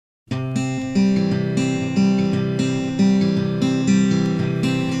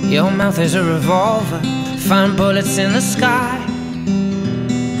Your mouth is a revolver, find bullets in the sky.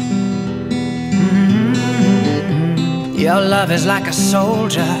 Your love is like a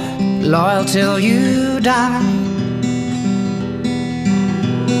soldier, loyal till you die.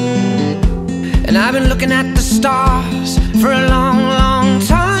 And I've been looking at the stars for a long, long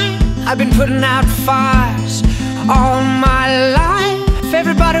time. I've been putting out fires all my life.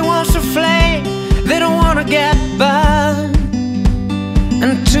 Everybody wants a flame, they don't want to get burned.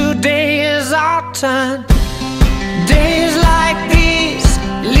 And today is our turn. Days like these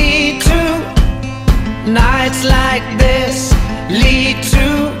lead to nights like this, lead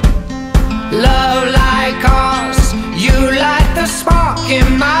to love like ours. You light the spark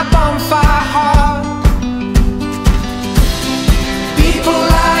in my bonfire heart. People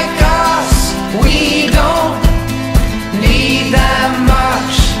like us, we don't need that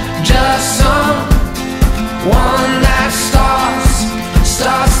much. Just someone that starts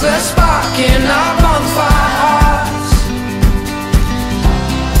the spark in our bonfire hearts.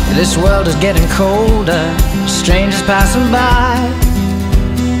 This world is getting colder, strangers passing by.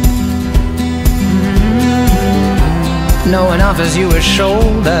 No one offers you a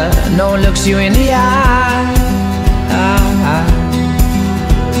shoulder, no one looks you in the eye.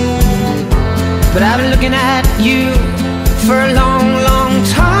 But I've been looking at you for a long, long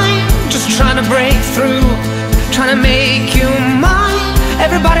time, just trying to break through, trying to make you mine.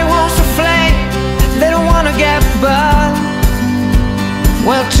 Everybody wants a flame, they don't want to get burned.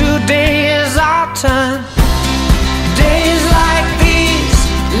 Well, today is our turn. Days like these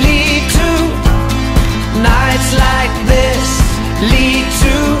lead to nights like this, lead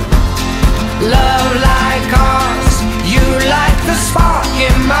to love like ours. You light the spark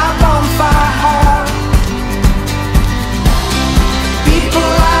in my bonfire heart. People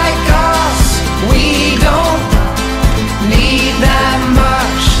like us, we don't need that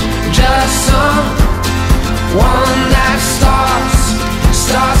much. Just someone that starts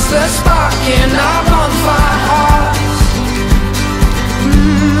the spark in our bonfire hearts.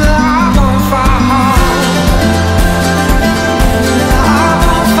 Our bonfire hearts. Our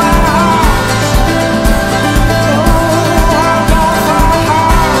bonfire hearts. Oh, our bonfire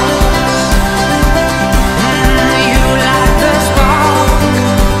hearts. You light the spark.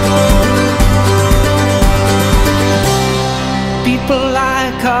 People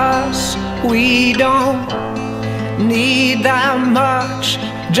like us, we don't need that much.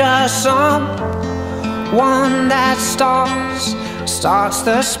 Just someone that starts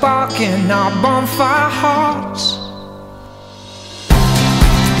the spark in our bonfire hearts.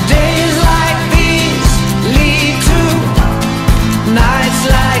 Days like these lead to nights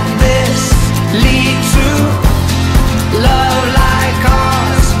like this, lead to